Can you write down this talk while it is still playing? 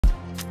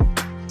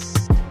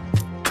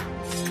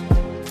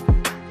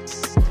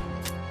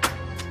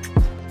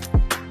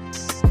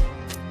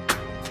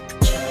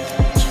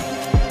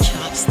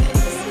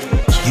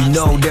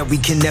know that we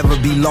can never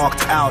be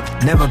locked out,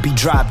 never be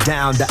dropped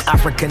down. The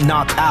African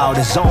knockout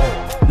is on.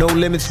 No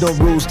limits, no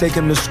rules, take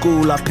him to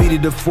school. I pity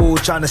the fool,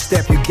 trying to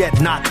step, you get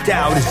knocked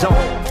out. It's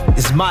on.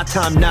 It's my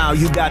time now,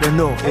 you gotta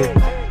know it.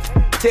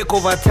 Take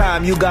over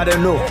time, you gotta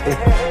know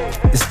it.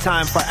 It's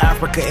time for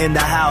Africa in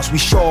the house. We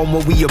show them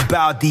what we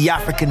about. The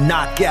African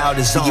knockout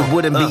is on. It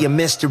wouldn't be a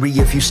mystery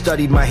if you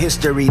studied my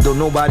history. Though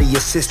nobody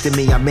assisted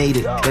me, I made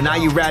it. And I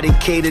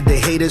eradicated the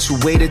haters who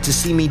waited to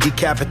see me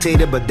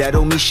decapitated. But that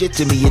don't mean shit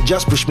to me, it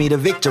just pushed me to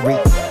victory.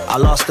 I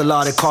lost a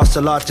lot, it cost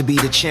a lot to be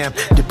the champ.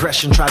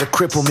 Depression tried to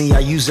cripple me, I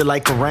use it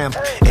like a ramp.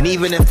 And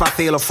even if I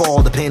fail or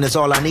fall, the pain is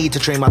all I need to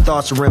train my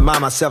thoughts and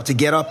remind myself to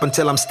get up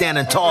until I'm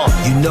standing tall.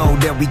 You know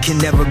that we can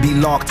never be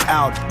locked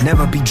out,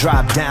 never be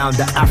dropped down.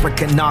 The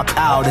African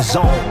knockout is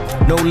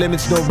on. No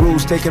limits, no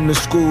rules, take him to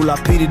school. I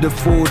pity the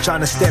fool,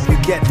 trying to step,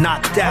 you get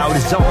knocked out.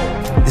 It's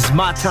on. It's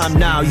my time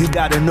now, you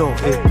gotta know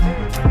it.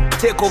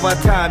 Take over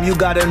time, you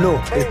gotta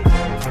know it.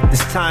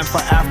 It's time for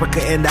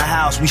Africa in the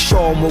house. We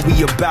show them what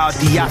we about.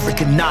 The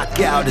African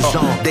knockout is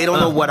on. They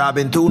don't know what I've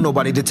been through.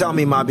 Nobody to tell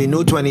me my be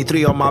new.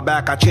 23 on my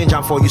back, I change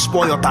on for you,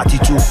 spoil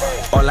 32.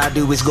 All I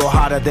do is go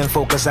harder than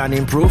focus and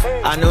improve.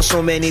 I know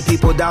so many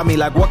people doubt me,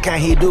 like what can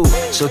he do?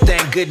 So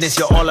thank goodness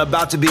you're all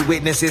about to be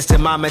witnesses to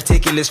my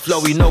meticulous flow.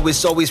 We know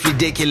it's always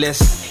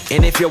ridiculous.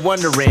 And if you're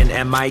wondering,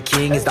 am I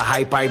king? Is the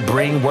hype I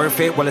bring worth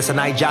it? Well, it's an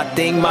I-Jot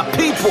thing, my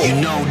people.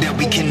 You know that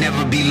we can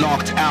never be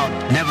locked out,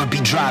 never be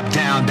dropped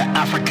down. The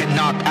African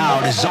knockout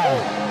is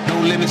on. No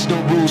limits,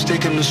 no rules,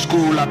 take him to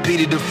school. I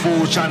pity the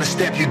fool, trying to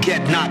step, you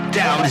get knocked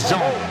out. It's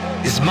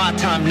on. It's my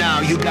time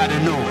now, you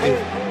gotta know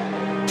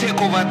it. Take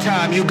over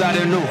time, you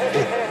gotta know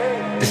it.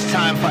 It's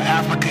time for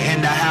Africa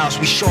in the house.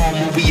 We show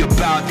them what we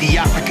about. The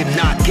African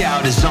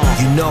knockout is on.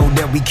 You know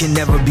that we can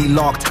never be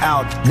locked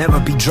out, never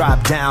be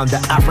dropped down.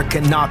 The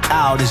African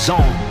knockout is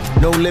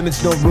on. No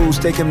limits, no rules,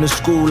 take him to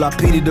school. I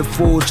pity the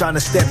fool, trying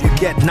to step, you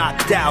get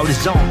knocked out.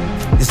 It's on.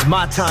 It's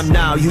my time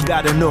now, you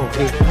gotta know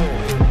it.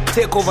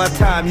 Take over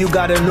time, you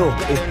gotta know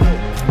it.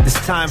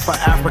 It's time for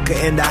Africa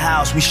in the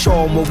house. We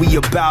show them what we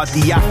about.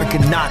 The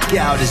African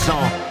knockout is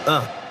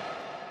on.